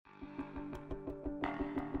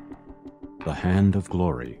The Hand of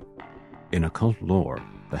Glory. In occult lore,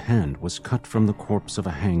 the hand was cut from the corpse of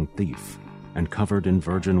a hanged thief and covered in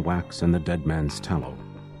virgin wax and the dead man's tallow.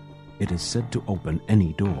 It is said to open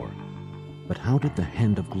any door. But how did the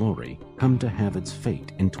Hand of Glory come to have its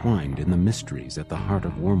fate entwined in the mysteries at the heart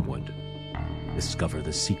of Wormwood? Discover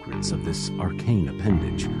the secrets of this arcane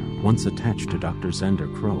appendage once attached to Dr.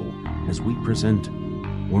 Xander Crow as we present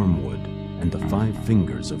Wormwood and the Five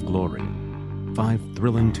Fingers of Glory. 5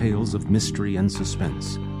 thrilling tales of mystery and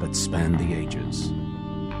suspense that span the ages.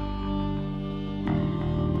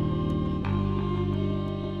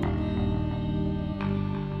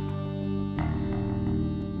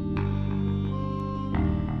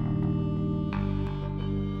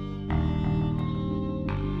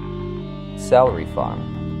 Salary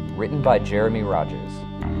Farm, written by Jeremy Rogers,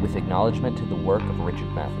 with acknowledgement to the work of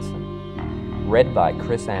Richard Matheson. Read by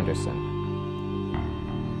Chris Anderson.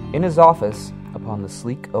 In his office, upon the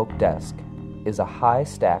sleek oak desk, is a high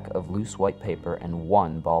stack of loose white paper and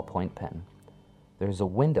 1 ballpoint pen. There is a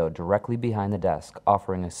window directly behind the desk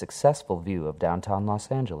offering a successful view of downtown Los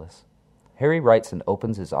Angeles. Harry writes and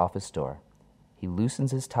opens his office door. He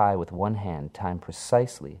loosens his tie with one hand, timed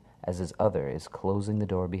precisely as his other is closing the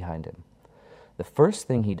door behind him. The first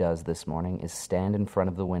thing he does this morning is stand in front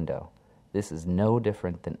of the window. This is no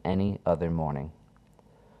different than any other morning.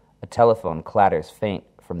 A telephone clatters faint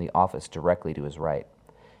from the office directly to his right.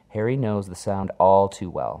 Harry knows the sound all too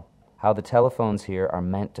well, how the telephones here are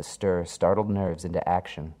meant to stir startled nerves into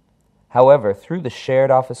action. However, through the shared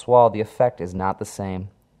office wall, the effect is not the same.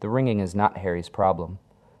 The ringing is not Harry's problem.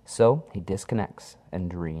 So he disconnects and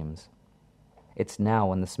dreams. It's now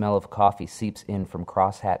when the smell of coffee seeps in from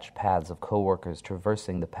cross-hatched paths of co-workers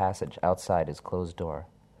traversing the passage outside his closed door.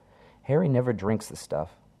 Harry never drinks the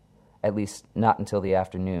stuff, at least not until the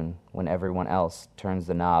afternoon, when everyone else turns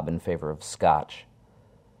the knob in favor of scotch.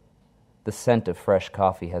 The scent of fresh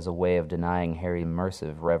coffee has a way of denying Harry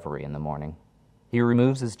immersive reverie in the morning. He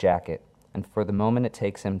removes his jacket, and for the moment it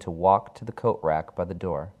takes him to walk to the coat rack by the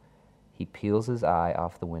door, he peels his eye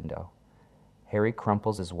off the window. Harry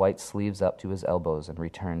crumples his white sleeves up to his elbows and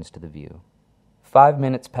returns to the view. 5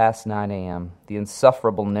 minutes past 9 a.m., the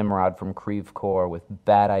insufferable Nimrod from Creve Coeur with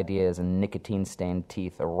bad ideas and nicotine-stained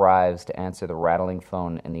teeth arrives to answer the rattling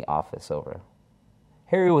phone in the office over.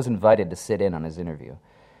 Harry was invited to sit in on his interview,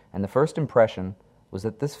 and the first impression was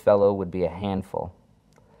that this fellow would be a handful.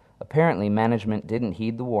 Apparently, management didn't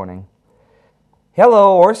heed the warning.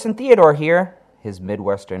 "Hello, Orson Theodore here." His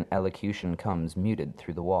Midwestern elocution comes muted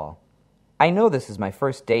through the wall. "I know this is my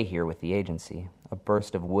first day here with the agency." A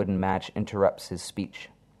burst of wooden match interrupts his speech.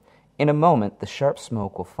 In a moment, the sharp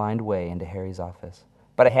smoke will find way into Harry's office.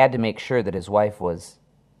 But I had to make sure that his wife was...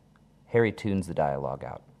 Harry tunes the dialogue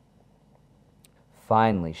out.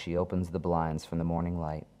 Finally, she opens the blinds from the morning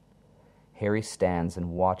light. Harry stands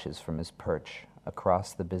and watches from his perch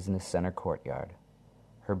across the business center courtyard.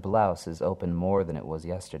 Her blouse is open more than it was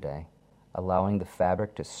yesterday, allowing the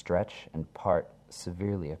fabric to stretch and part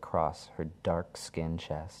severely across her dark skin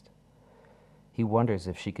chest. He wonders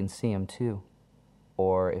if she can see him too,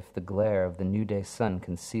 or if the glare of the new day sun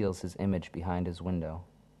conceals his image behind his window.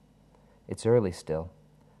 It's early still.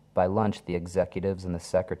 By lunch, the executives and the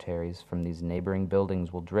secretaries from these neighboring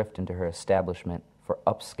buildings will drift into her establishment for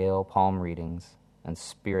upscale palm readings and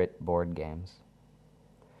spirit board games.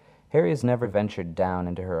 Harry has never ventured down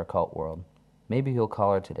into her occult world. Maybe he'll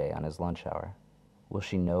call her today on his lunch hour. Will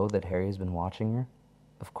she know that Harry has been watching her?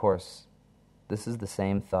 Of course, this is the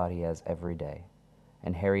same thought he has every day,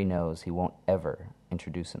 and Harry knows he won't ever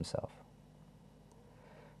introduce himself.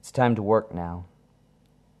 It's time to work now.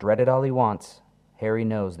 Dread it all he wants, Harry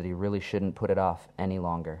knows that he really shouldn't put it off any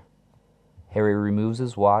longer. Harry removes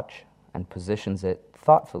his watch and positions it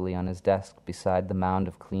thoughtfully on his desk beside the mound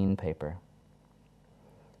of clean paper.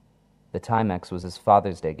 The Timex was his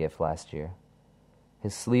Father's Day gift last year.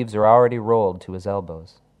 His sleeves are already rolled to his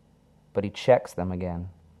elbows, but he checks them again.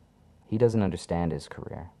 He doesn't understand his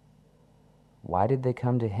career. Why did they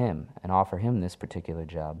come to him and offer him this particular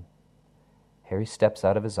job? Harry steps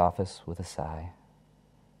out of his office with a sigh.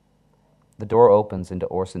 The door opens into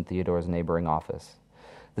Orson Theodore's neighboring office.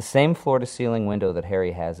 The same floor-to-ceiling window that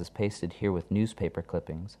Harry has is pasted here with newspaper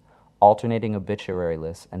clippings, alternating obituary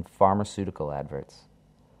lists and pharmaceutical adverts.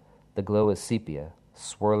 The glow is sepia,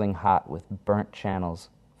 swirling hot with burnt channels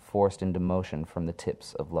forced into motion from the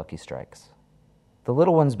tips of Lucky Strikes. "The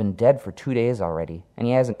little one's been dead for 2 days already, and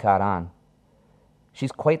he hasn't caught on.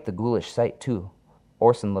 She's quite the ghoulish sight, too."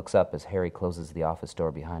 Orson looks up as Harry closes the office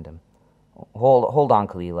door behind him. Hold on,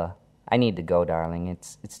 Kalila. I need to go, darling.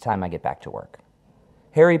 It's time I get back to work."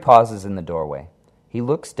 Harry pauses in the doorway. He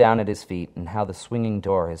looks down at his feet and how the swinging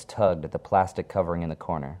door has tugged at the plastic covering in the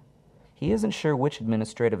corner. He isn't sure which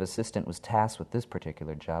administrative assistant was tasked with this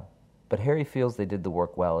particular job, but Harry feels they did the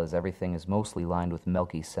work well, as everything is mostly lined with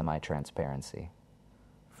milky semi-transparency.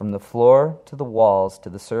 From the floor to the walls to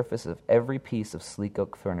the surface of every piece of sleek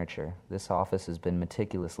oak furniture, this office has been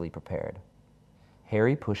meticulously prepared.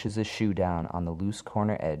 Harry pushes his shoe down on the loose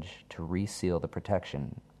corner edge to reseal the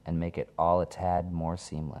protection and make it all a tad more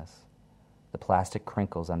seamless. The plastic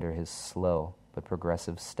crinkles under his slow but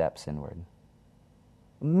progressive steps inward.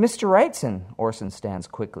 "Mr. Wrightson," Orson stands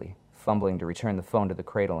quickly, fumbling to return the phone to the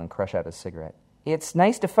cradle and crush out his cigarette. "It's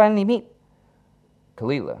nice to finally meet."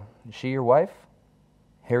 "Kalila, is she your wife?"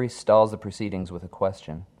 Harry stalls the proceedings with a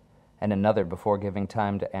question, and another before giving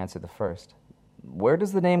time to answer the first. "Where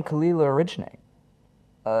does the name Kalila originate?"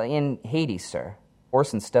 In Hades, sir."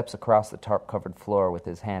 Orson steps across the tarp-covered floor with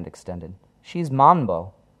his hand extended. "She's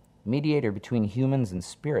Monbo, mediator between humans and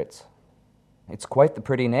spirits." "It's quite the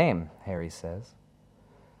pretty name," Harry says.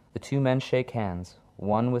 The two men shake hands,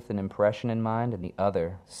 one with an impression in mind and the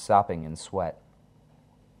other sopping in sweat.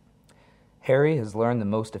 Harry has learned the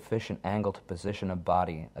most efficient angle to position a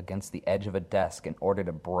body against the edge of a desk in order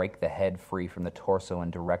to break the head free from the torso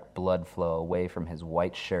and direct blood flow away from his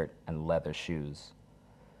white shirt and leather shoes.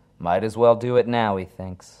 Might as well do it now, he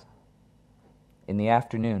thinks. In the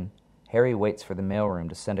afternoon, Harry waits for the mailroom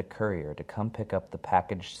to send a courier to come pick up the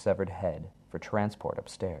packaged severed head for transport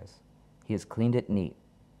upstairs. He has cleaned it neat,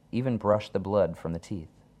 even brushed the blood from the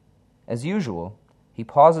teeth. As usual, he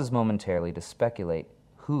pauses momentarily to speculate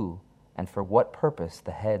who and for what purpose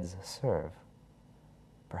the heads serve.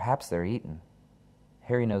 Perhaps they're eaten.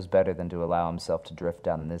 Harry knows better than to allow himself to drift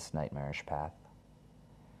down this nightmarish path.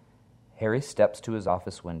 Harry steps to his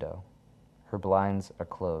office window. Her blinds are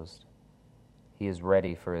closed. He is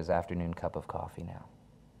ready for his afternoon cup of coffee now.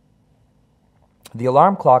 The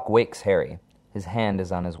alarm clock wakes Harry. His hand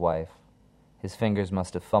is on his wife. His fingers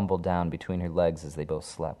must have fumbled down between her legs as they both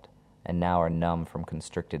slept, and now are numb from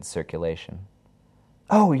constricted circulation.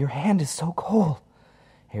 "Oh, your hand is so cold,"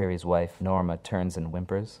 Harry's wife, Norma, turns and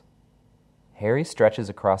whimpers. Harry stretches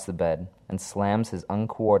across the bed and slams his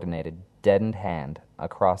uncoordinated, deadened hand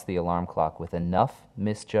across the alarm clock with enough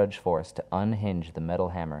misjudged force to unhinge the metal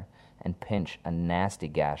hammer and pinch a nasty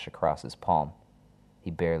gash across his palm.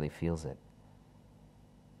 He barely feels it.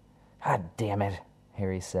 "God damn it,"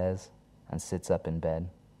 Harry says, and sits up in bed.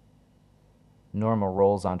 Norma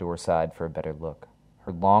rolls onto her side for a better look.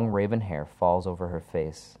 Her long raven hair falls over her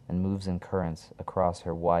face and moves in currents across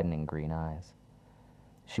her widening green eyes.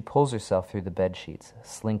 She pulls herself through the bedsheets,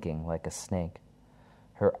 slinking like a snake,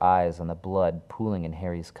 her eyes on the blood pooling in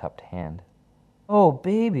Harry's cupped hand. "Oh,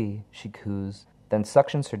 baby," she coos, then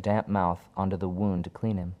suctions her damp mouth onto the wound to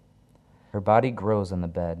clean him. Her body grows on the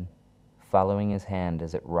bed, following his hand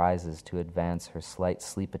as it rises to advance her slight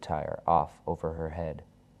sleep attire off over her head.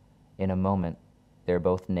 In a moment, they're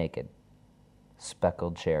both naked,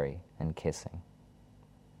 speckled cherry and kissing.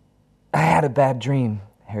 "I had a bad dream,"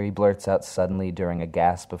 Harry blurts out suddenly during a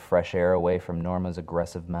gasp of fresh air away from Norma's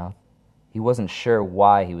aggressive mouth. He wasn't sure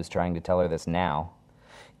why he was trying to tell her this now.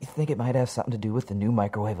 "You think it might have something to do with the new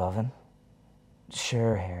microwave oven?"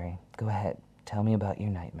 "Sure, Harry. Go ahead. Tell me about your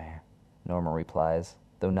nightmare," Norma replies,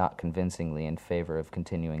 though not convincingly in favor of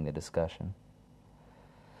continuing the discussion.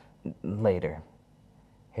 Later.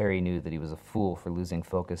 Harry knew that he was a fool for losing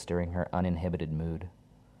focus during her uninhibited mood.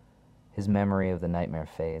 His memory of the nightmare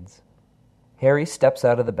fades. Harry steps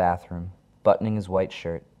out of the bathroom, buttoning his white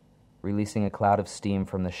shirt, releasing a cloud of steam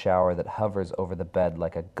from the shower that hovers over the bed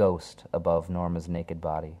like a ghost above Norma's naked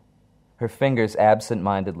body. Her fingers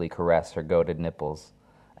absent-mindedly caress her goated nipples,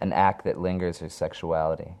 an act that lingers her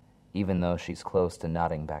sexuality, even though she's close to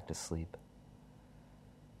nodding back to sleep.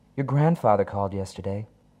 "Your grandfather called yesterday.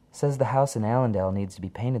 Says the house in Allendale needs to be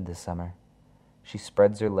painted this summer." She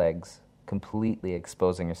spreads her legs, completely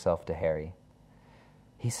exposing herself to Harry.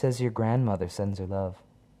 "He says your grandmother sends her love."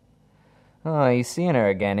 "Oh, he's seeing her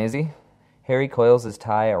again, is he?" Harry coils his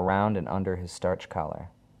tie around and under his starch collar.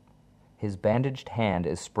 His bandaged hand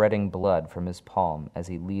is spreading blood from his palm as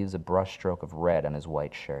he leaves a brushstroke of red on his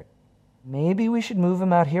white shirt. "Maybe we should move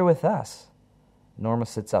him out here with us." Norma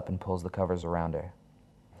sits up and pulls the covers around her.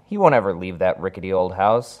 "He won't ever leave that rickety old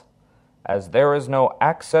house. As there is no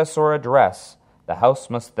access or address, the house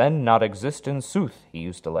must then not exist in sooth," he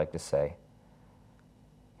used to like to say.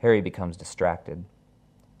 Harry becomes distracted.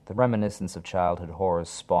 The reminiscence of childhood horrors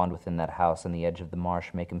spawned within that house on the edge of the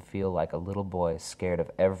marsh make him feel like a little boy scared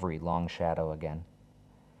of every long shadow again.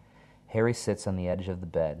 Harry sits on the edge of the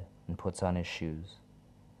bed and puts on his shoes.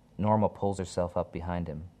 Norma pulls herself up behind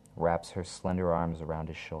him, wraps her slender arms around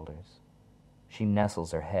his shoulders. She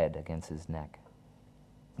nestles her head against his neck.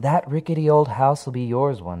 "That rickety old house will be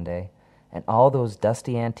yours one day, and all those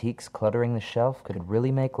dusty antiques cluttering the shelf could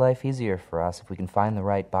really make life easier for us if we can find the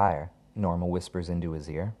right buyer," Norma whispers into his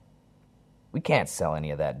ear. "We can't sell any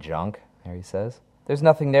of that junk," Harry says. "There's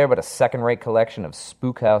nothing there but a second-rate collection of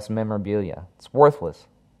spook house memorabilia. It's worthless."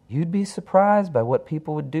 "You'd be surprised by what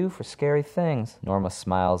people would do for scary things." Norma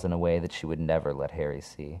smiles in a way that she would never let Harry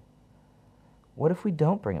see. "What if we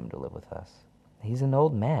don't bring him to live with us? He's an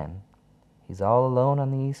old man. He's all alone on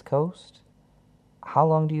the East Coast. How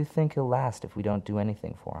long do you think he'll last if we don't do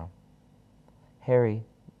anything for him? Harry,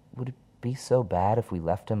 would it be so bad if we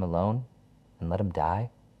left him alone and let him die?"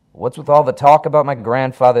 "What's with all the talk about my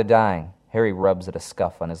grandfather dying?" Harry rubs at a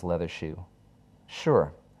scuff on his leather shoe.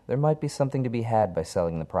 "Sure, there might be something to be had by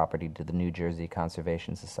selling the property to the New Jersey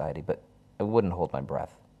Conservation Society, but I wouldn't hold my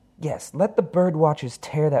breath." "Yes, let the bird watchers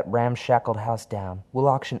tear that ramshackled house down. We'll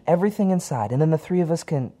auction everything inside, and then the three of us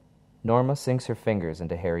can—" Norma sinks her fingers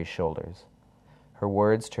into Harry's shoulders. Her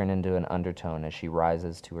words turn into an undertone as she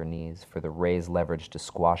rises to her knees for the raised leverage to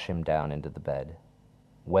squash him down into the bed.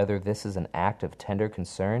 Whether this is an act of tender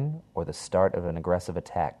concern or the start of an aggressive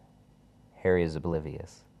attack, Harry is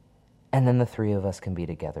oblivious. "And then the three of us can be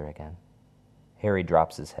together again." Harry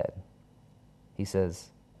drops his head. He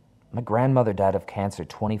says, "My grandmother died of cancer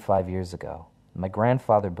 25 years ago. My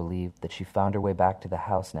grandfather believed that she found her way back to the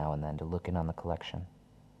house now and then to look in on the collection.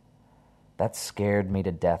 That scared me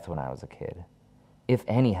to death when I was a kid. If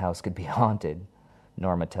any house could be haunted,"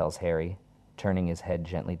 Norma tells Harry, turning his head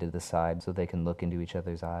gently to the side so they can look into each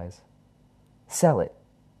other's eyes. "Sell it.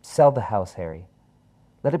 Sell the house, Harry.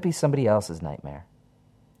 Let it be somebody else's nightmare.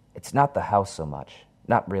 It's not the house so much.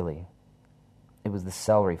 Not really. It was the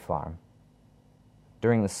celery farm.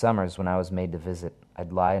 During the summers when I was made to visit,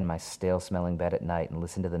 I'd lie in my stale-smelling bed at night and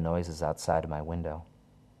listen to the noises outside of my window.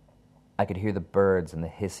 I could hear the birds and the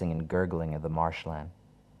hissing and gurgling of the marshland.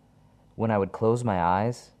 When I would close my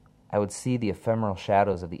eyes, I would see the ephemeral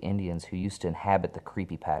shadows of the Indians who used to inhabit the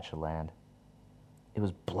creepy patch of land. It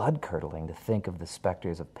was blood-curdling to think of the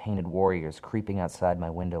specters of painted warriors creeping outside my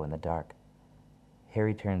window in the dark."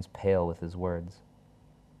 Harry turns pale with his words.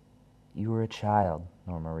 "You were a child,"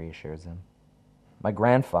 Norma reassures him. "My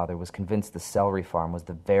grandfather was convinced the celery farm was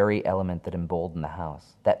the very element that emboldened the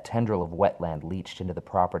house. That tendril of wetland leached into the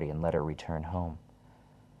property and let her return home."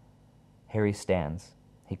 Harry stands.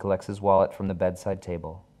 He collects his wallet from the bedside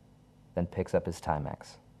table, then picks up his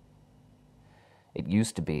Timex. "It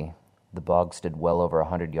used to be. The bog stood well over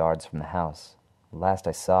 100 yards from the house. The last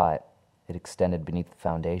I saw it, it extended beneath the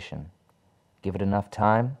foundation. Give it enough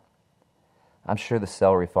time, I'm sure the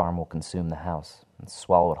celery farm will consume the house and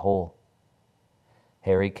swallow it whole."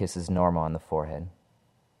 Harry kisses Norma on the forehead.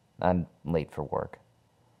 "I'm late for work."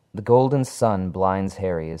 The golden sun blinds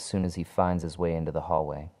Harry as soon as he finds his way into the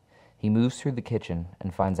hallway. He moves through the kitchen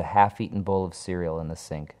and finds a half-eaten bowl of cereal in the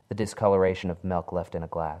sink, the discoloration of milk left in a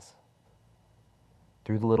glass.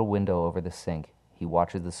 Through the little window over the sink, he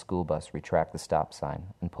watches the school bus retract the stop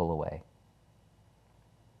sign and pull away.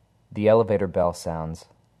 The elevator bell sounds.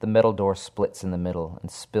 The metal door splits in the middle and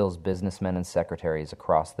spills businessmen and secretaries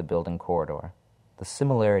across the building corridor. The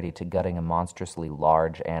similarity to gutting a monstrously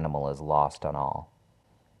large animal is lost on all.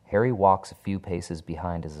 Harry walks a few paces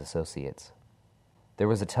behind his associates. There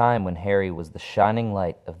was a time when Harry was the shining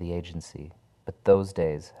light of the agency, but those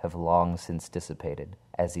days have long since dissipated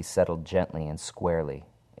as he settled gently and squarely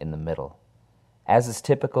in the middle. As is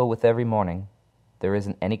typical with every morning, there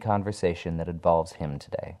isn't any conversation that involves him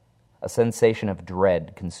today. A sensation of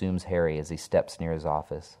dread consumes Harry as he steps near his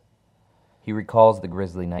office. He recalls the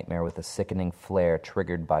grisly nightmare with a sickening flare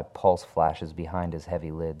triggered by pulse flashes behind his heavy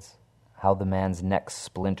lids, how the man's neck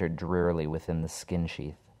splintered drearily within the skin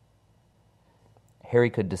sheath. Harry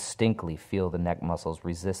could distinctly feel the neck muscles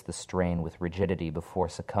resist the strain with rigidity before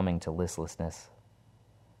succumbing to listlessness.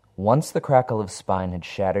 Once the crackle of spine had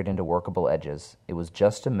shattered into workable edges, it was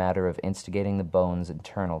just a matter of instigating the bones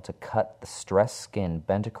internal to cut the stressed skin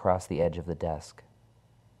bent across the edge of the desk.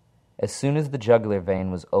 As soon as the jugular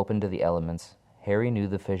vein was open to the elements, Harry knew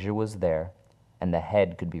the fissure was there, and the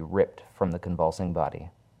head could be ripped from the convulsing body.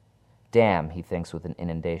 Damn, he thinks with an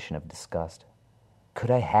inundation of disgust. Could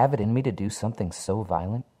I have it in me to do something so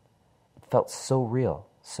violent? It felt so real,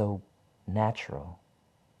 so natural.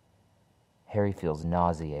 Harry feels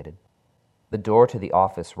nauseated. The door to the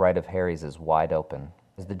office right of Harry's is wide open.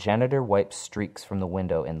 As the janitor wipes streaks from the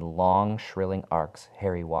window in long, shrilling arcs,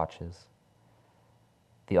 Harry watches.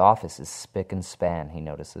 The office is spick and span, he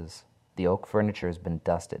notices. The oak furniture has been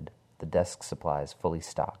dusted, the desk supplies fully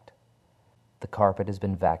stocked. The carpet has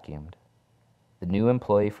been vacuumed. The new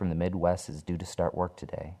employee from the Midwest is due to start work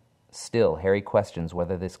today. Still, Harry questions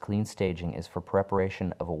whether this clean staging is for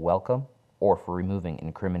preparation of a welcome or for removing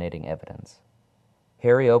incriminating evidence.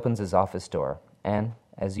 Harry opens his office door and,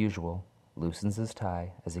 as usual, loosens his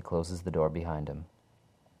tie as he closes the door behind him.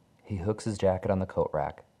 He hooks his jacket on the coat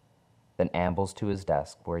rack, then ambles to his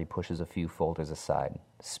desk where he pushes a few folders aside,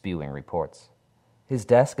 spewing reports. His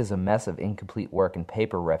desk is a mess of incomplete work and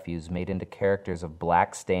paper refuse made into characters of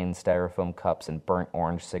black-stained styrofoam cups and burnt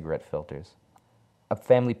orange cigarette filters. A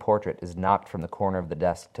family portrait is knocked from the corner of the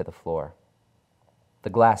desk to the floor. The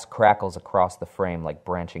glass crackles across the frame like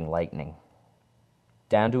branching lightning.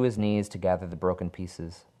 Down to his knees to gather the broken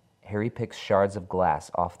pieces, Harry picks shards of glass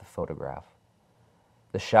off the photograph.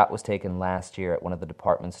 The shot was taken last year at one of the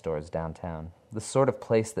department stores downtown, the sort of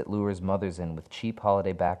place that lures mothers in with cheap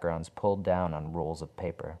holiday backgrounds pulled down on rolls of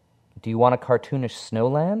paper. Do you want a cartoonish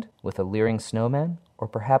snowland with a leering snowman, or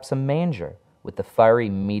perhaps a manger with the fiery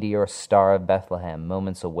meteor star of Bethlehem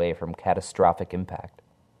moments away from catastrophic impact?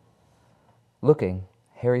 Looking,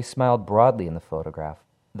 Harry smiled broadly in the photograph,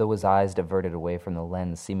 though his eyes diverted away from the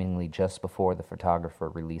lens seemingly just before the photographer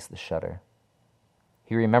released the shutter.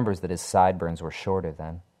 He remembers that his sideburns were shorter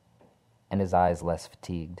then, and his eyes less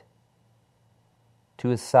fatigued. To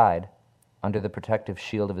his side, under the protective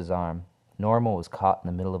shield of his arm, Norma was caught in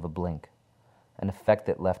the middle of a blink, an effect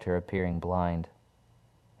that left her appearing blind.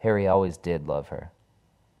 Harry always did love her.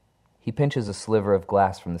 He pinches a sliver of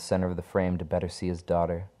glass from the center of the frame to better see his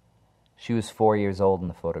daughter. She was 4 years old in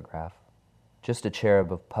the photograph, just a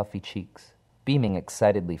cherub of puffy cheeks, beaming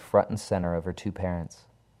excitedly front and center of her two parents.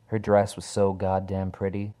 Her dress was so goddamn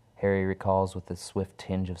pretty, Harry recalls with a swift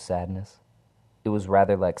tinge of sadness. It was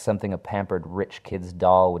rather like something a pampered rich kid's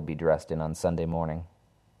doll would be dressed in on Sunday morning.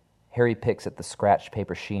 Harry picks at the scratched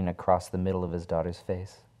paper sheen across the middle of his daughter's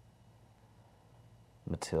face.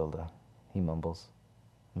 "Matilda," he mumbles.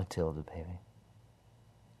 "Matilda, baby."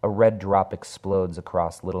 A red drop explodes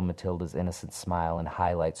across little Matilda's innocent smile and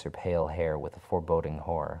highlights her pale hair with a foreboding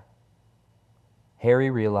horror. Harry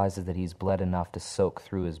realizes that he's bled enough to soak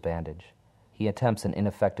through his bandage. He attempts an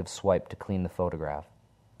ineffective swipe to clean the photograph,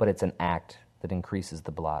 but it's an act that increases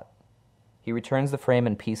the blot. He returns the frame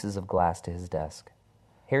and pieces of glass to his desk.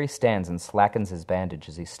 Harry stands and slackens his bandage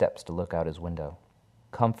as he steps to look out his window.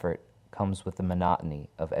 Comfort comes with the monotony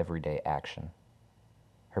of everyday action.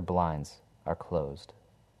 Her blinds are closed.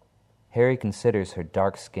 Harry considers her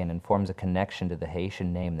dark skin and forms a connection to the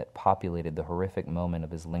Haitian name that populated the horrific moment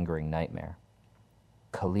of his lingering nightmare.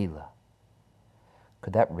 Kalila.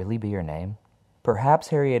 Could that really be her name? Perhaps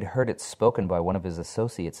Harry had heard it spoken by one of his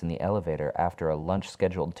associates in the elevator after a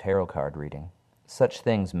lunch-scheduled tarot card reading. Such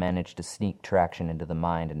things manage to sneak traction into the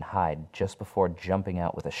mind and hide just before jumping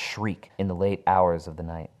out with a shriek in the late hours of the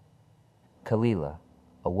night. Kalila,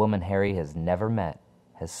 a woman Harry has never met,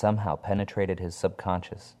 has somehow penetrated his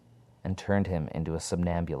subconscious and turned him into a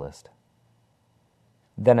somnambulist.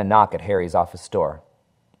 Then a knock at Harry's office door.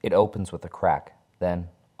 It opens with a crack, then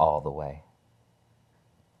all the way.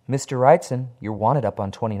 "Mr. Wrightson, you're wanted up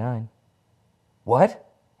on 29. "What?"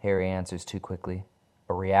 Harry answers too quickly.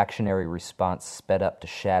 A reactionary response sped up to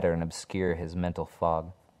shatter and obscure his mental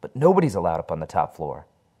fog. "But nobody's allowed up on the top floor."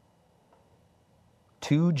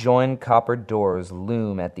 Two joined coppered doors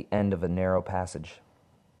loom at the end of a narrow passage.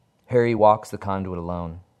 Harry walks the conduit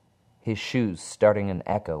alone, his shoes starting an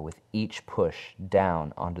echo with each push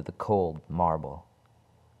down onto the cold marble.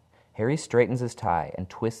 Harry straightens his tie and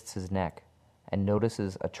twists his neck and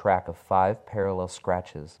notices a track of 5 parallel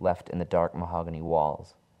scratches left in the dark mahogany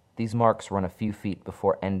walls. These marks run a few feet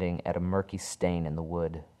before ending at a murky stain in the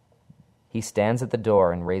wood. He stands at the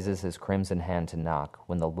door and raises his crimson hand to knock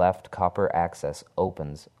when the left copper access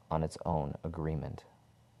opens on its own agreement.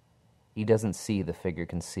 He doesn't see the figure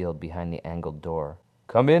concealed behind the angled door.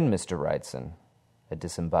 "Come in, Mr. Wrightson," a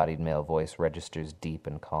disembodied male voice registers deep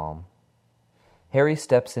and calm. Harry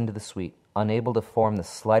steps into the suite, unable to form the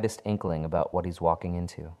slightest inkling about what he's walking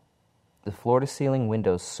into. The floor-to-ceiling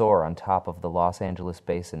windows soar on top of the Los Angeles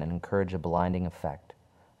basin and encourage a blinding effect,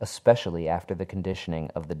 especially after the conditioning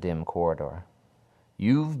of the dim corridor.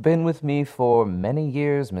 "You've been with me for many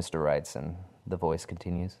years, Mr. Wrightson," the voice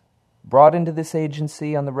continues. "Brought into this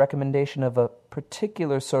agency on the recommendation of a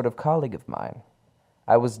particular sort of colleague of mine.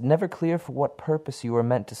 I was never clear for what purpose you were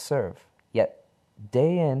meant to serve, yet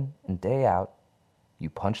day in and day out, you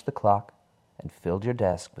punched the clock and filled your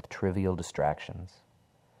desk with trivial distractions.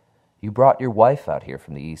 You brought your wife out here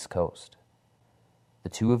from the East Coast. The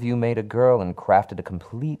two of you made a girl and crafted a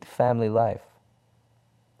complete family life.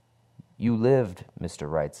 You lived, Mr.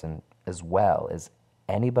 Wrightson, as well as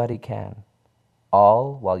anybody can,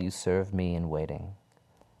 all while you served me in waiting.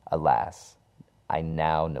 Alas, I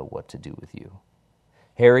now know what to do with you."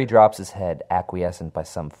 Harry drops his head, acquiescent by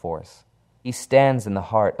some force. He stands in the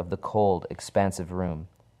heart of the cold, expansive room.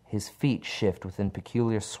 His feet shift within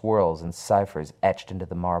peculiar swirls and ciphers etched into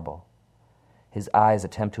the marble. His eyes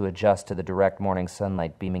attempt to adjust to the direct morning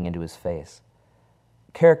sunlight beaming into his face.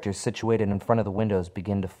 Characters situated in front of the windows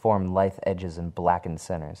begin to form lithe edges and blackened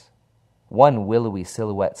centers. One willowy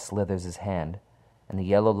silhouette slithers his hand, and the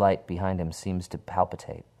yellow light behind him seems to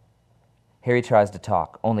palpitate. Harry tries to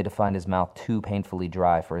talk, only to find his mouth too painfully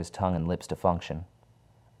dry for his tongue and lips to function.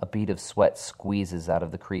 A bead of sweat squeezes out of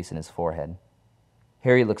the crease in his forehead.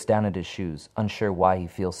 Harry looks down at his shoes, unsure why he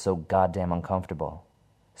feels so goddamn uncomfortable.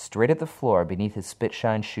 Straight at the floor, beneath his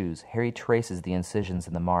spit-shine shoes, Harry traces the incisions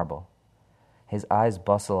in the marble. His eyes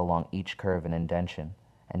bustle along each curve and indentation,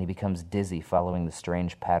 and he becomes dizzy following the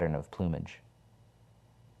strange pattern of plumage.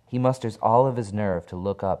 He musters all of his nerve to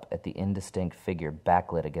look up at the indistinct figure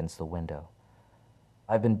backlit against the window.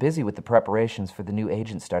 "I've been busy with the preparations for the new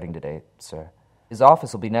agent starting today, sir. His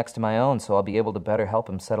office will be next to my own, so I'll be able to better help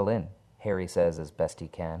him settle in," Harry says as best he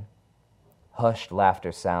can. Hushed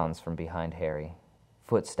laughter sounds from behind Harry.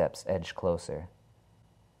 Footsteps edge closer.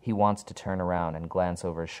 He wants to turn around and glance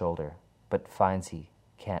over his shoulder, but finds he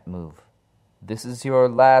can't move. "This is your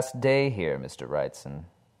last day here, Mr. Wrightson,"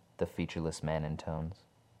 the featureless man intones.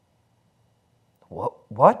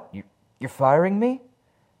 What? You're firing me?"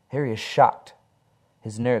 Harry is shocked,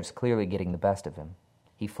 his nerves clearly getting the best of him.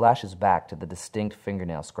 He flashes back to the distinct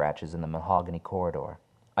fingernail scratches in the mahogany corridor.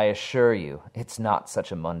 "I assure you, it's not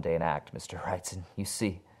such a mundane act, Mr. Wrightson. You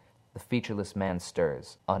see," the featureless man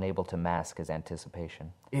stirs, unable to mask his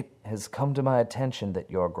anticipation. "It has come to my attention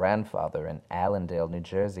that your grandfather in Allendale, New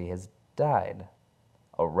Jersey, has died.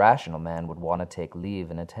 A rational man would want to take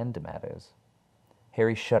leave and attend to matters."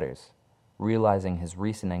 Harry shudders, realizing his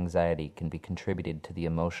recent anxiety can be contributed to the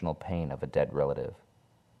emotional pain of a dead relative.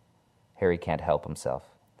 Harry can't help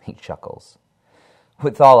himself. He chuckles.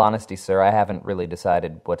 "With all honesty, sir, I haven't really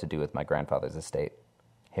decided what to do with my grandfather's estate,"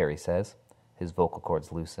 Harry says, his vocal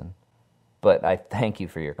cords loosen. "But I thank you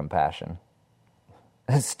for your compassion."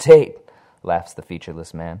 "Estate," laughs the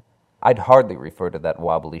featureless man. "I'd hardly refer to that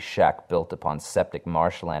wobbly shack built upon septic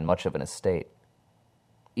marshland much of an estate.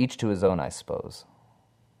 Each to his own, I suppose."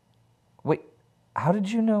 "Wait, how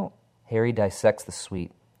did you know?" Harry dissects the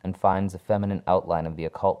suite and finds the feminine outline of the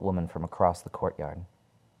occult woman from across the courtyard.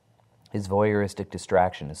 His voyeuristic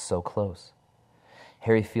distraction is so close.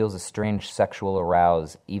 Harry feels a strange sexual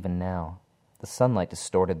arouse even now. The sunlight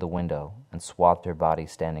distorted the window and swathed her body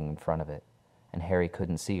standing in front of it, and Harry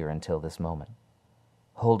couldn't see her until this moment.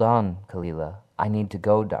 "Hold on, Kalila. I need to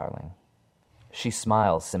go, darling." She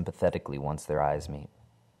smiles sympathetically once their eyes meet.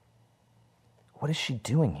 What is she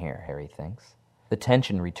doing here, Harry thinks. The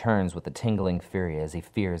tension returns with a tingling fury as he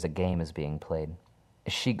fears a game is being played.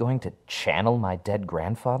 Is she going to channel my dead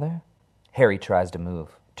grandfather? Harry tries to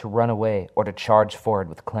move, to run away, or to charge forward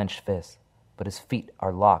with clenched fists, but his feet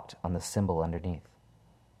are locked on the symbol underneath.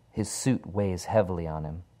 His suit weighs heavily on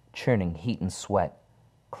him, churning heat and sweat,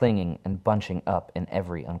 clinging and bunching up in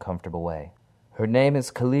every uncomfortable way. "Her name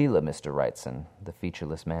is Kalila, Mr. Wrightson," the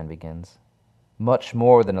featureless man begins. "Much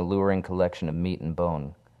more than a luring collection of meat and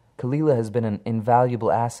bone. Kalila has been an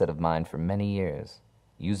invaluable asset of mine for many years,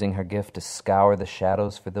 using her gift to scour the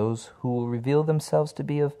shadows for those who will reveal themselves to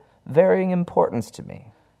be of varying importance to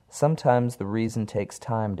me. Sometimes the reason takes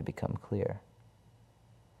time to become clear.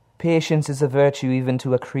 Patience is a virtue even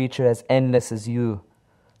to a creature as endless as you."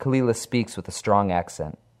 Kalila speaks with a strong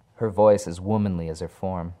accent, her voice as womanly as her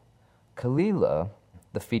form. "Kalila,"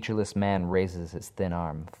 the featureless man raises his thin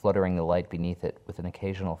arm, fluttering the light beneath it with an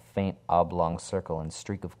occasional faint oblong circle and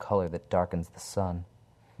streak of color that darkens the sun,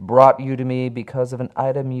 "brought you to me because of an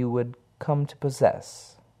item you would come to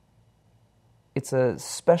possess. It's a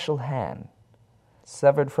special hand,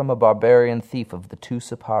 severed from a barbarian thief of the two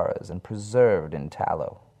Siparas and preserved in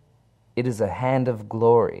tallow. It is a hand of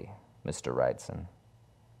glory, Mr. Wrightson."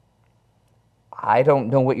 "I don't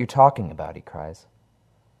know what you're talking about," he cries.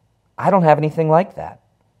 "I don't have anything like that."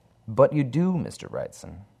 "But you do, Mr.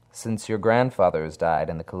 Wrightson, since your grandfather has died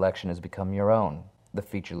and the collection has become your own," the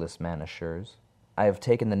featureless man assures. "I have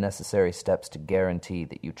taken the necessary steps to guarantee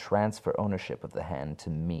that you transfer ownership of the hand to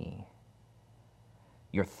me."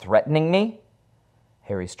 "You're threatening me?"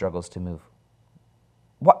 Harry struggles to move.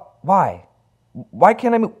 Why? Why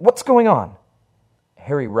can't I move? What's going on?"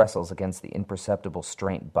 Harry wrestles against the imperceptible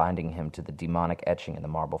strain binding him to the demonic etching in the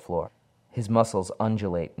marble floor. His muscles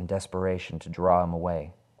undulate in desperation to draw him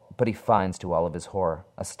away, but he finds, to all of his horror,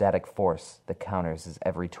 a static force that counters his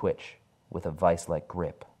every twitch with a vice-like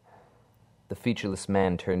grip. The featureless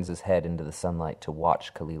man turns his head into the sunlight to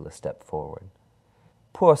watch Kalila step forward.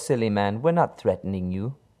 "Poor silly man, we're not threatening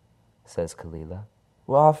you," says Kalila.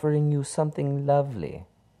 "We're offering you something lovely."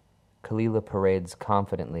 Kalila parades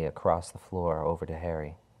confidently across the floor over to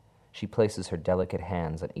Harry. She places her delicate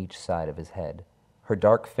hands on each side of his head. Her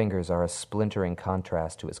dark fingers are a splintering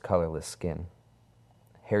contrast to his colorless skin.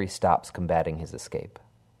 Harry stops combating his escape.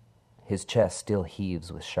 His chest still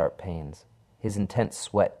heaves with sharp pains. His intense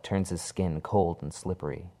sweat turns his skin cold and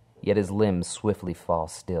slippery, yet his limbs swiftly fall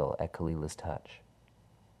still at Kalila's touch.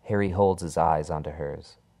 Harry holds his eyes onto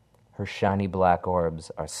hers. Her shiny black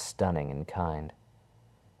orbs are stunning and kind.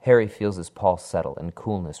 Harry feels his pulse settle and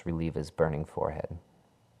coolness relieve his burning forehead.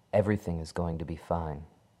 Everything is going to be fine.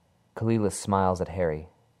 Kalila smiles at Harry.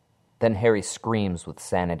 Then Harry screams with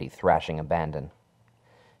sanity thrashing abandon.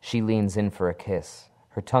 She leans in for a kiss.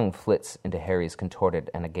 Her tongue flits into Harry's contorted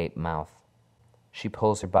and agape mouth. She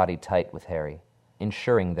pulls her body tight with Harry,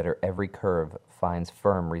 ensuring that her every curve finds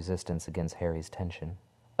firm resistance against Harry's tension,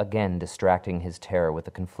 again distracting his terror with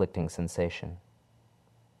a conflicting sensation.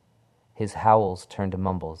 His howls turn to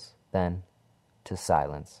mumbles, then to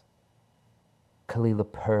silence.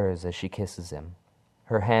 Kalila purrs as she kisses him.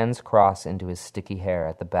 Her hands cross into his sticky hair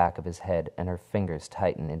at the back of his head, and her fingers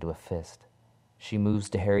tighten into a fist. She moves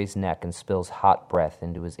to Harry's neck and spills hot breath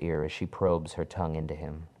into his ear as she probes her tongue into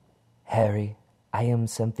him. "Harry, I am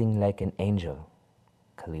something like an angel,"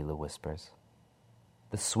 Kalila whispers.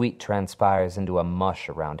 The sweet transpires into a mush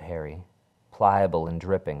around Harry, pliable and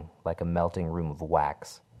dripping like a melting room of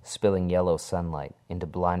wax, spilling yellow sunlight into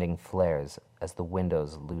blinding flares as the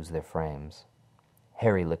windows lose their frames.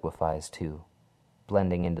 Harry liquefies too,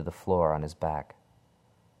 blending into the floor on his back,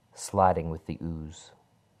 sliding with the ooze.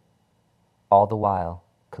 All the while,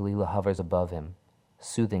 Kalila hovers above him,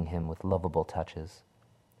 soothing him with lovable touches.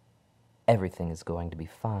 Everything is going to be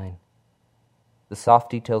fine. The soft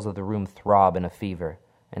details of the room throb in a fever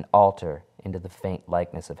and alter into the faint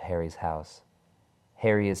likeness of Harry's house.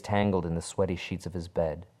 Harry is tangled in the sweaty sheets of his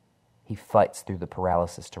bed. He fights through the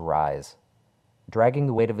paralysis to rise. Dragging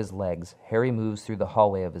the weight of his legs, Harry moves through the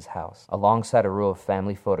hallway of his house, alongside a row of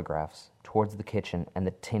family photographs, towards the kitchen and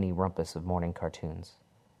the tinny rumpus of morning cartoons.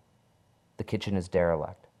 The kitchen is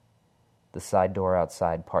derelict, the side door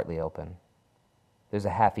outside partly open. There's a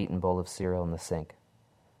half-eaten bowl of cereal in the sink,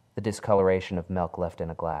 the discoloration of milk left in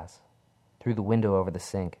a glass. Through the window over the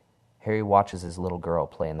sink, Harry watches his little girl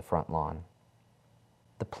play in the front lawn.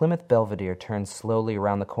 The Plymouth Belvedere turns slowly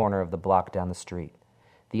around the corner of the block down the street.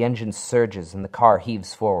 The engine surges and the car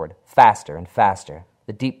heaves forward, faster and faster.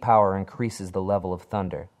 The deep power increases the level of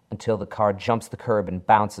thunder until the car jumps the curb and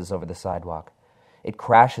bounces over the sidewalk. It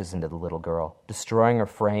crashes into the little girl, destroying her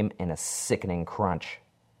frame in a sickening crunch.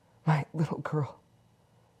 "My little girl,"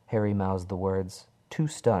 Harry mouths the words, too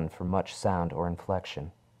stunned for much sound or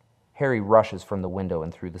inflection. Harry rushes from the window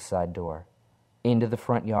and through the side door. Into the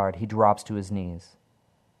front yard, he drops to his knees.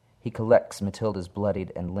 He collects Matilda's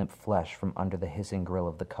bloodied and limp flesh from under the hissing grill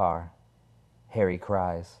of the car. Harry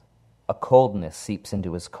cries. A coldness seeps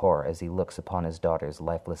into his core as he looks upon his daughter's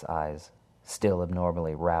lifeless eyes, still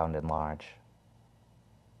abnormally round and large.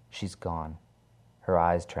 She's gone, her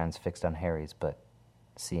eyes transfixed on Harry's, but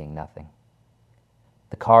seeing nothing.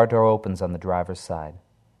 The car door opens on the driver's side.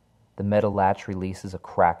 The metal latch releases a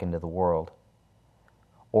crack into the world.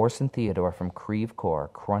 Orson Theodore from Creve Coeur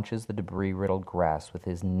crunches the debris-riddled grass with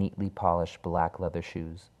his neatly polished black leather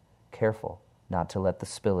shoes, careful not to let the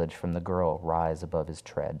spillage from the girl rise above his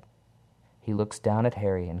tread. He looks down at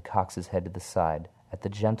Harry and cocks his head to the side at the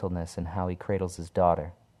gentleness in how he cradles his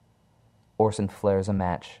daughter. Orson flares a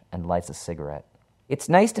match and lights a cigarette. "It's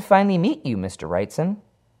nice to finally meet you, Mr. Wrightson.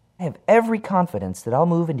 I have every confidence that I'll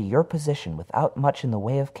move into your position without much in the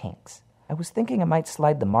way of kinks. I was thinking I might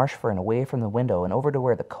slide the marsh fern away from the window and over to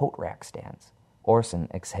where the coat rack stands." Orson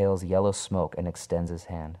exhales yellow smoke and extends his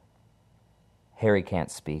hand. Harry can't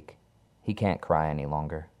speak. He can't cry any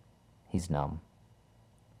longer. He's numb.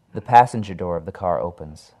 The passenger door of the car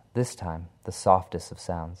opens, this time the softest of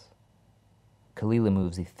sounds. Kalila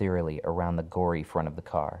moves ethereally around the gory front of the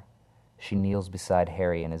car. She kneels beside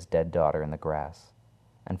Harry and his dead daughter in the grass,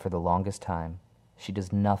 and for the longest time, she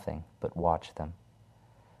does nothing but watch them.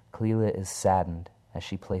 Kalila is saddened as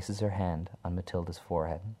she places her hand on Matilda's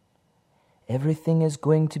forehead. "Everything is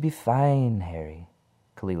going to be fine, Harry,"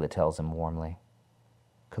 Kalila tells him warmly.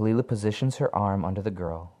 Kalila positions her arm under the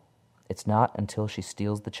girl. It's not until she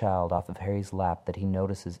steals the child off of Harry's lap that he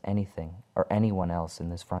notices anything or anyone else in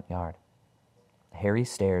this front yard. Harry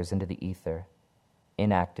stares into the ether,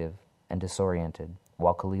 inactive and disoriented,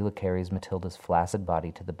 while Kalila carries Matilda's flaccid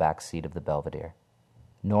body to the back seat of the Belvedere.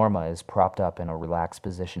 Norma is propped up in a relaxed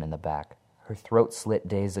position in the back, her throat slit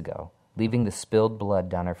days ago, leaving the spilled blood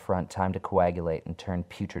down her front time to coagulate and turn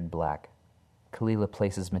putrid black. Kalila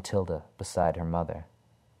places Matilda beside her mother.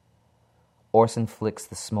 Orson flicks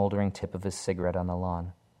the smoldering tip of his cigarette on the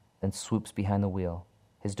lawn, then swoops behind the wheel.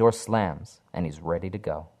 His door slams, and he's ready to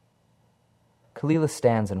go. Kalila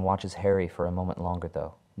stands and watches Harry for a moment longer,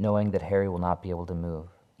 though, knowing that Harry will not be able to move,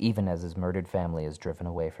 even as his murdered family is driven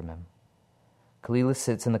away from him. Kalila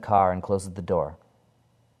sits in the car and closes the door.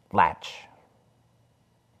 Latch.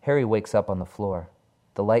 Harry wakes up on the floor.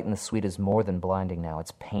 The light in the suite is more than blinding now.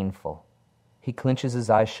 It's painful. He clenches his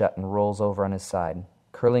eyes shut and rolls over on his side,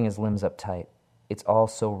 curling his limbs up tight. It's all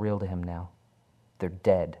so real to him now. They're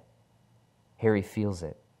dead. Harry feels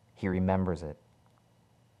it. He remembers it.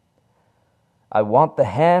 "I want the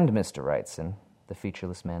hand, Mr. Wrightson," the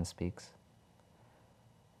featureless man speaks.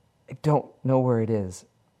 "I don't know where it is.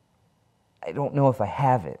 I don't know if I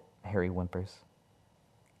have it," Harry whimpers.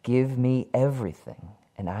 "Give me everything,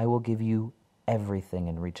 and I will give you everything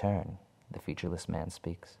in return," the featureless man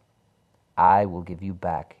speaks. "I will give you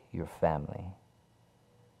back your family."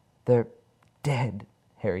 "They're dead,"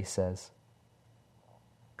 Harry says.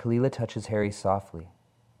 Kalila touches Harry softly.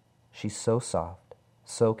 She's so soft,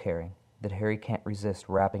 so caring, that Harry can't resist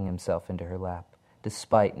wrapping himself into her lap,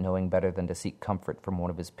 despite knowing better than to seek comfort from one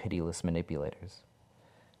of his pitiless manipulators.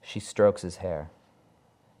 She strokes his hair.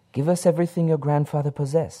 "Give us everything your grandfather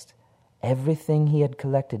possessed, everything he had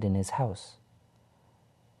collected in his house.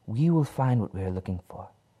 We will find what we are looking for.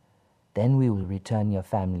 Then we will return your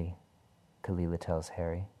family," Kalila tells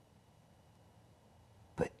Harry.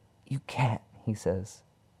 "But you can't," he says.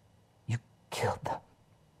 "You killed them."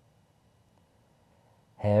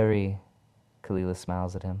 "Harry," Kalila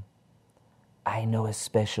smiles at him, "I know a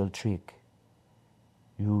special trick.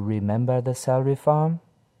 You remember the celery farm?"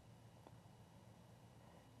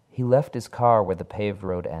 He left his car where the paved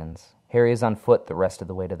road ends. Harry is on foot the rest of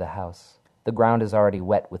the way to the house. The ground is already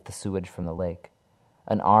wet with the sewage from the lake.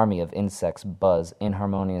 An army of insects buzz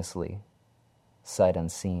inharmoniously, sight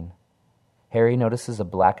unseen. Harry notices a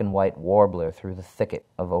black and white warbler through the thicket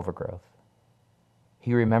of overgrowth.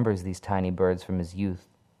 He remembers these tiny birds from his youth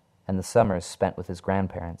and the summers spent with his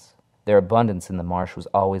grandparents. Their abundance in the marsh was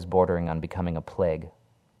always bordering on becoming a plague.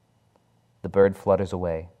 The bird flutters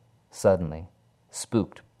away, suddenly,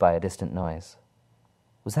 spooked by a distant noise.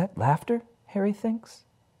 Was that laughter, Harry thinks?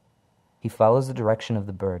 He follows the direction of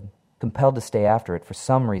the bird. Compelled to stay after it, for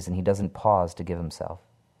some reason he doesn't pause to give himself.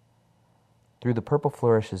 Through the purple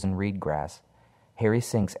flourishes and reed grass, Harry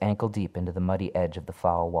sinks ankle-deep into the muddy edge of the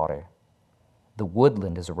foul water. The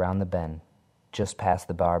woodland is around the bend, just past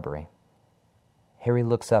the barberry. Harry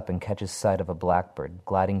looks up and catches sight of a blackbird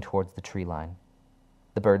gliding towards the tree line.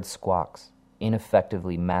 The bird squawks,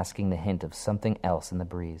 ineffectively masking the hint of something else in the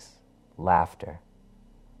breeze. Laughter.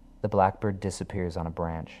 The blackbird disappears on a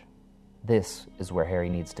branch. This is where Harry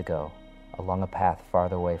needs to go, along a path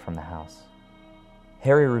farther away from the house.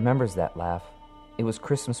 Harry remembers that laugh. It was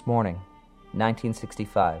Christmas morning,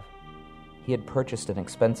 1965. He had purchased an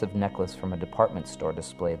expensive necklace from a department store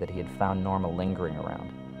display that he had found Norma lingering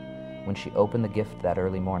around. When she opened the gift that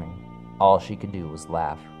early morning, all she could do was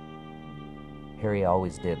laugh. Harry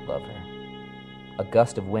always did love her. A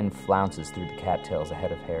gust of wind flounces through the cattails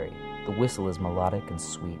ahead of Harry. The whistle is melodic and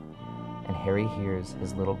sweet, and Harry hears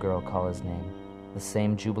his little girl call his name, the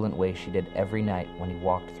same jubilant way she did every night when he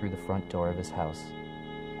walked through the front door of his house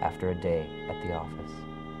after a day at the office.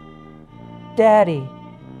 "Daddy!"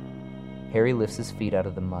 Harry lifts his feet out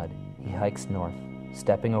of the mud. He hikes north,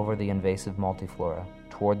 stepping over the invasive multiflora,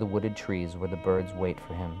 toward the wooded trees where the birds wait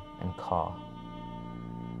for him and caw.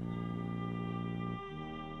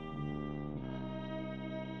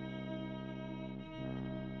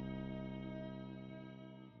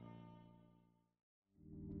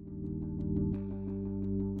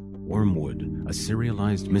 Wormwood, a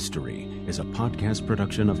serialized mystery, is a podcast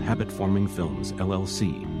production of Habit Forming Films,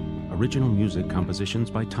 LLC. Original music compositions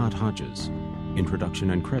by Todd Hodges.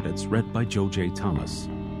 Introduction and credits read by Joe J. Thomas.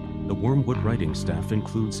 The Wormwood writing staff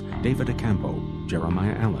includes David Acampo,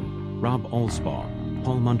 Jeremiah Allen, Rob Allspaw,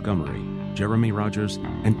 Paul Montgomery, Jeremy Rogers,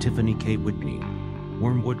 and Tiffany K. Whitney.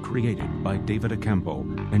 Wormwood created by David Acampo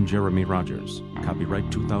and Jeremy Rogers. Copyright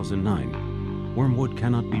 2009. Wormwood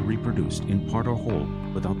cannot be reproduced in part or whole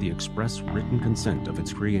without the express written consent of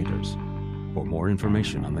its creators. For more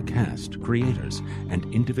information on the cast, creators, and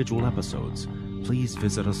individual episodes, please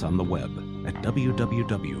visit us on the web at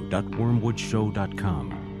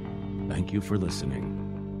www.wormwoodshow.com. Thank you for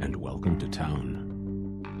listening, and welcome to town.